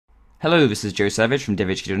Hello, this is Joe Savage from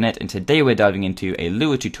devhq.net, and today we're diving into a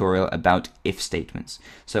Lua tutorial about if statements.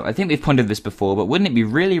 So I think we've pondered this before, but wouldn't it be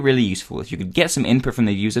really useful if you could get some input from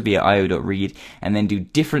the user via io.read and then do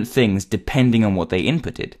different things depending on what they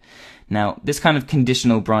inputted? Now, this kind of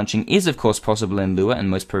conditional branching is of course possible in Lua and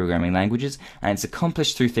most programming languages, and it's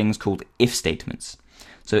accomplished through things called if statements.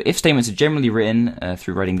 So if statements are generally written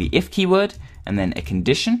through writing the if keyword, and then a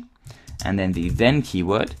condition, and then the then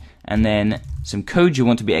keyword, and then some code you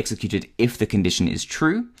want to be executed if the condition is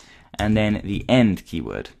true, and then the end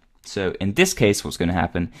keyword. So in this case, what's going to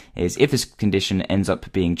happen is if this condition ends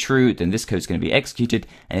up being true, then this code is going to be executed,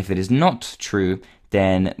 and if it is not true,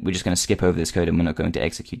 then we're just going to skip over this code and we're not going to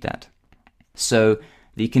execute that. So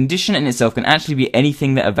the condition in itself can actually be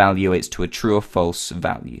anything that evaluates to a true or false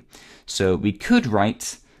value. So we could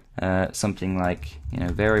write something like,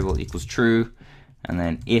 variable equals true, and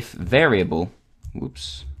then if variable,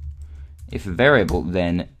 if variable,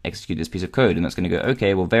 then execute this piece of code, and that's going to go,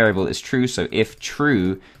 okay, well, variable is true, so if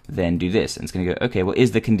true, then do this. And it's going to go, okay, well,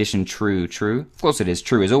 is the condition true? Of course it is.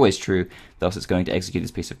 True is always true, thus it's going to execute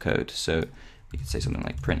this piece of code. So we could say something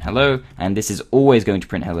like print hello, and this is always going to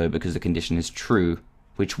print hello because the condition is true,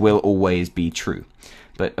 which will always be true.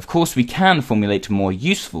 But of course, we can formulate more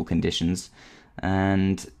useful conditions,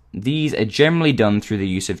 and these are generally done through the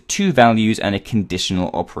use of two values and a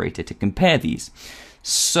conditional operator to compare these.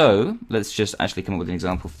 So let's just actually come up with an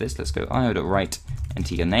example for this. Let's go io.write,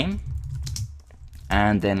 enter your name,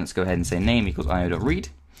 and then let's go ahead and say name equals io.read.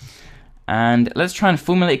 And let's try and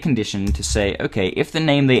formulate a condition to say, okay, if the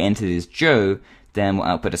name they entered is Joe, then we'll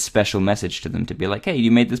output a special message to them to be like, hey, you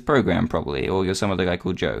made this program probably, or you're some other guy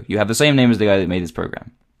called Joe. You have the same name as the guy that made this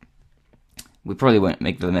program. We probably won't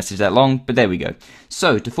make the message that long, but there we go.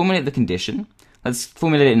 So to formulate the condition, let's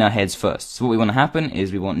formulate it in our heads first. So what we want to happen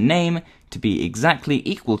is we want name to be exactly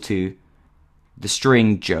equal to the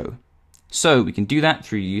string Joe. So we can do that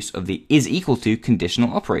through use of the is equal to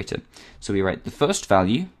conditional operator. So we write the first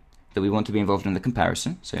value that we want to be involved in the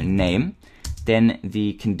comparison, so name, then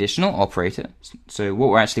the conditional operator. So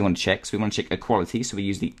what we actually want to check, so we want to check equality, so we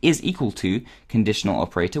use the is equal to conditional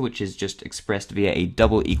operator, which is just expressed via a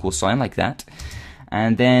double equal sign like that.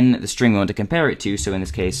 And then the string we want to compare it to, so in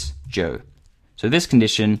this case, Joe. So this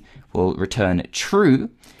condition will return true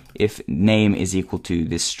if name is equal to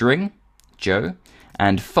this string, Joe,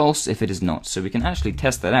 and false if it is not. So we can actually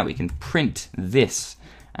test that out. We can print this,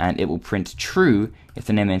 and it will print true if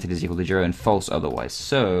the name entered is equal to Joe and false otherwise.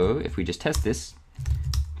 So if we just test this,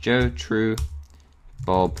 Joe, true,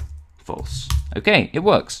 Bob, false. Okay, it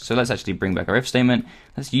works. So let's actually bring back our if statement.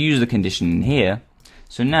 Let's use the condition in here.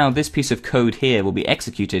 So now this piece of code here will be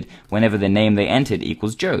executed whenever the name they entered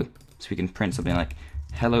equals Joe. So we can print something like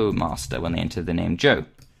hello master when they enter the name Joe.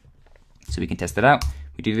 So we can test that out.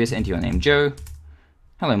 We do this, enter your name Joe,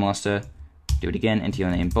 hello master, do it again, enter your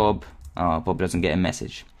name Bob. Bob doesn't get a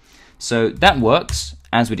message. So that works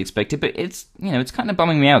as we'd expected, but it's kind of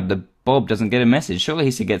bumming me out that Bob doesn't get a message. Surely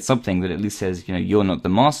he should get something that at least says, you're not the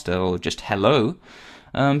master, or just hello.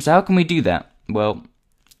 So how can we do that? Well,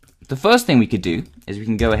 the first thing we could do is we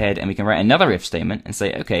can go ahead and we can write another if statement and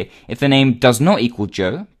say, okay, if the name does not equal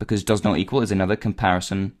Joe, because does not equal is another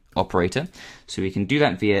comparison operator, so we can do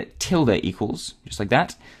that via tilde equals, just like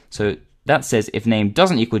that. So that says if name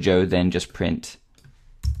doesn't equal Joe, then just print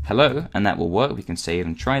hello, and that will work. We can save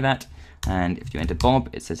and try that. And if you enter Bob,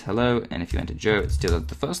 it says hello, and if you enter Joe, it still does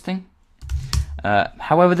the first thing.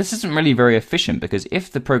 However, this isn't really very efficient, because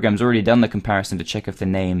if the program's already done the comparison to check if the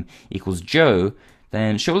name equals Joe,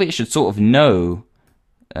 then surely it should sort of know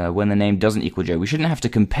when the name doesn't equal Joe. We shouldn't have to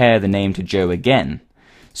compare the name to Joe again.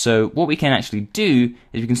 So what we can actually do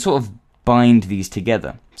is we can sort of bind these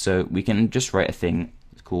together. So we can just write a thing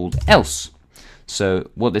called else. So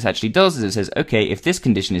what this actually does is it says, okay, if this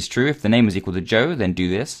condition is true, if the name is equal to Joe, then do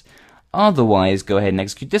this. Otherwise, go ahead and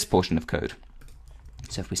execute this portion of code.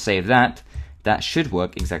 So if we save that, that should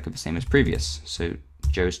work exactly the same as previous. So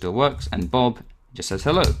Joe still works, and Bob just says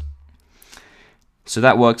hello. So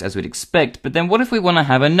that works as we'd expect, but then what if we want to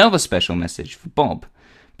have another special message for Bob?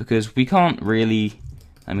 Because we can't really,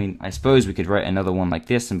 I suppose we could write another one like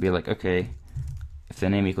this and be like, okay, if the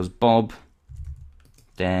name equals Bob,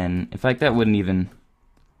 then, in fact, that wouldn't even,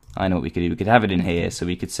 I know what we could do. We could have it in here, so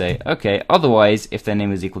we could say, okay, otherwise, if their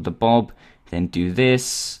name is equal to Bob, then do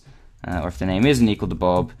this, or if the name isn't equal to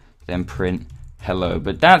Bob, then print hello.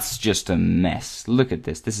 But that's just a mess. Look at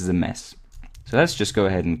this. This is a mess. So let's just go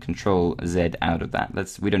ahead and Control Z out of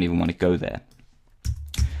that. We don't even want to go there.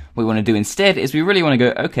 What we want to do instead is we really want to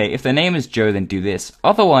go, okay, if their name is Joe, then do this.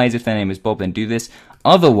 Otherwise, if their name is Bob, then do this.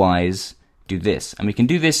 Otherwise, do this. And we can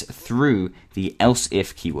do this through the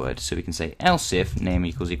elseif keyword. So we can say elseif name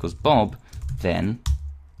equals Bob, then,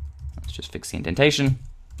 let's just fix the indentation,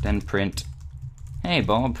 then print, hey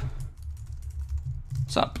Bob,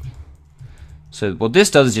 what's up? So what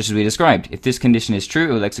this does is just as we described. If this condition is true,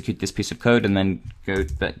 it will execute this piece of code and then go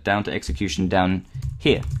down to execution down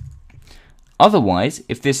here. Otherwise,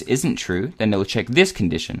 if this isn't true, then it will check this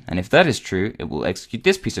condition, and if that is true, it will execute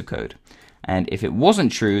this piece of code. And if it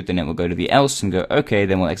wasn't true, then it will go to the else and go, okay,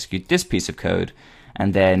 then we'll execute this piece of code,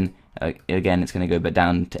 and then again it's going to go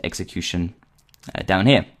down to execution down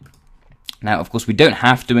here. Now, of course, we don't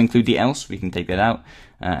have to include the else. We can take that out,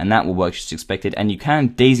 and that will work just as expected. And you can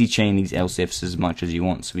daisy chain these else ifs as much as you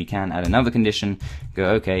want. So we can add another condition, go,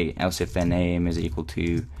 okay, else if their name is equal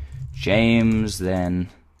to James, then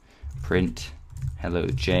print, hello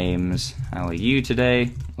James, how are you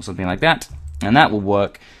today, or something like that. And that will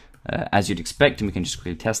work as you'd expect, and we can just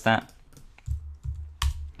quickly test that.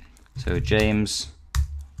 So James,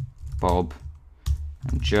 Bob,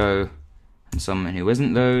 and Joe, and someone who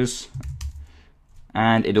isn't those.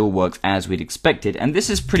 And it all works as we'd expected. And this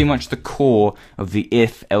is pretty much the core of the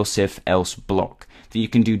if, elseif, else block, that you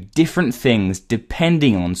can do different things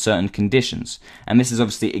depending on certain conditions. And this is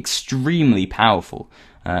obviously extremely powerful.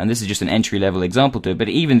 And this is just an entry-level example to it, but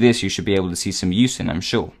even this you should be able to see some use in, I'm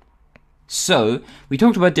sure. So, we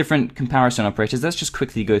talked about different comparison operators. Let's just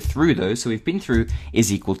quickly go through those. So we've been through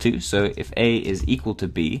is equal to, so if A is equal to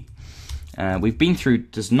B. We've been through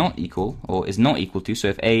does not equal, or is not equal to, so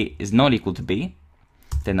if A is not equal to B,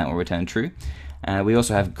 then that will return true. We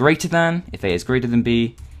also have greater than, if A is greater than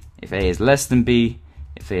B, if A is less than B,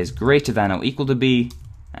 if A is greater than or equal to B,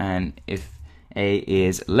 and if A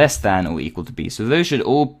is less than or equal to B. So those should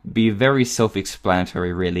all be very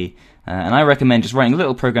self-explanatory, really. And I recommend just writing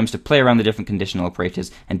little programs to play around the different conditional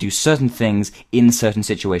operators and do certain things in certain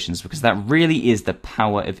situations, because that really is the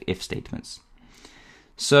power of if statements.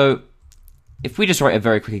 So if we just write a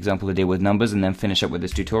very quick example to deal with numbers and then finish up with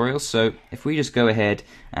this tutorial. So if we just go ahead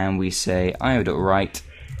and we say io.write,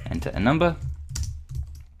 enter a number,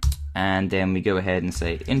 and then we go ahead and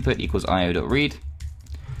say input equals io.read.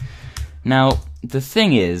 Now, the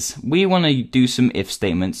thing is, we want to do some if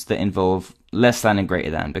statements that involve less than and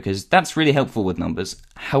greater than, because that's really helpful with numbers.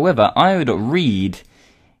 However, io.read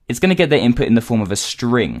is going to get their input in the form of a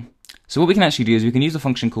string. So what we can actually do is we can use a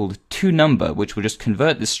function called toNumber, which will just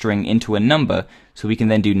convert this string into a number, so we can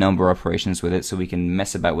then do number operations with it, so we can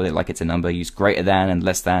mess about with it like it's a number, use greater than and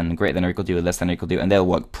less than, and greater than or equal to, and less than or equal to, and they'll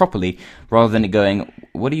work properly, rather than it going,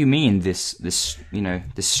 what do you mean this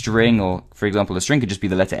string, or for example, a string could just be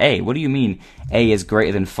the letter A. What do you mean A is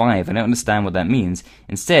greater than 5? I don't understand what that means.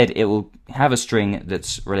 Instead, it will have a string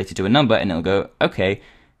that's related to a number, and it'll go, okay,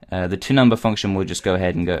 the toNumber function will just go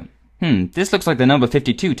ahead and go, this looks like the number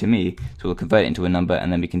 52 to me, so we'll convert it into a number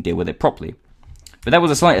and then we can deal with it properly. But that was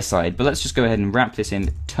a slight aside, but let's just go ahead and wrap this in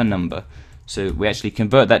toNumber. So we actually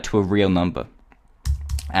convert that to a real number.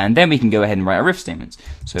 And then we can go ahead and write our if statements.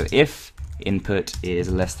 So if input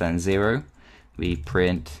is less than 0, we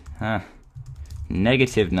print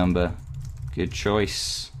negative number, good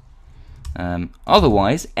choice.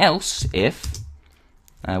 Otherwise, else if,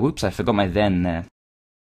 whoops, I forgot my then there.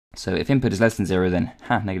 So if input is less than 0, then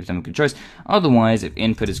negative number, good choice. Otherwise, if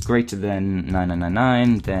input is greater than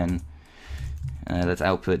 9999, then let's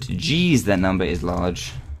output geez, that number is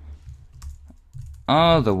large.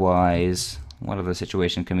 Otherwise, what other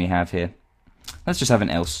situation can we have here? Let's just have an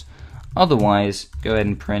else. Otherwise, go ahead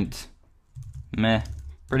and print meh,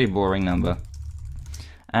 pretty boring number.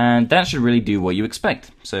 And that should really do what you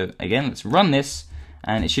expect. So again, let's run this,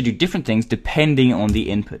 and it should do different things depending on the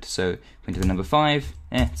input. So if we enter the number 5,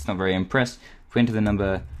 it's not very impressed. If we enter the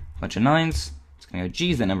number bunch of 9s, it's going to go,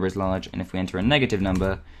 geez, that number is large. And if we enter a negative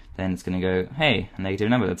number, then it's going to go, hey, a negative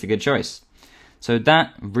number, that's a good choice. So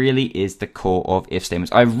that really is the core of if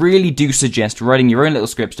statements. I really do suggest writing your own little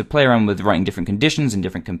scripts to play around with writing different conditions and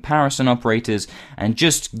different comparison operators, and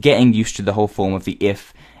just getting used to the whole form of the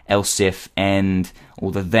if, elseif, end,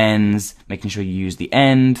 all the thens, making sure you use the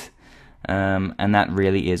end. And that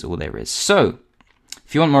really is all there is. So,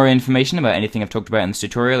 if you want more information about anything I've talked about in this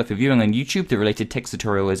tutorial, if you're viewing on YouTube, the related text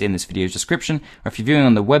tutorial is in this video's description, or if you're viewing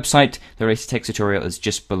on the website, the related text tutorial is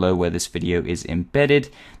just below where this video is embedded.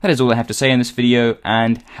 That is all I have to say in this video,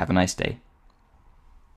 and have a nice day.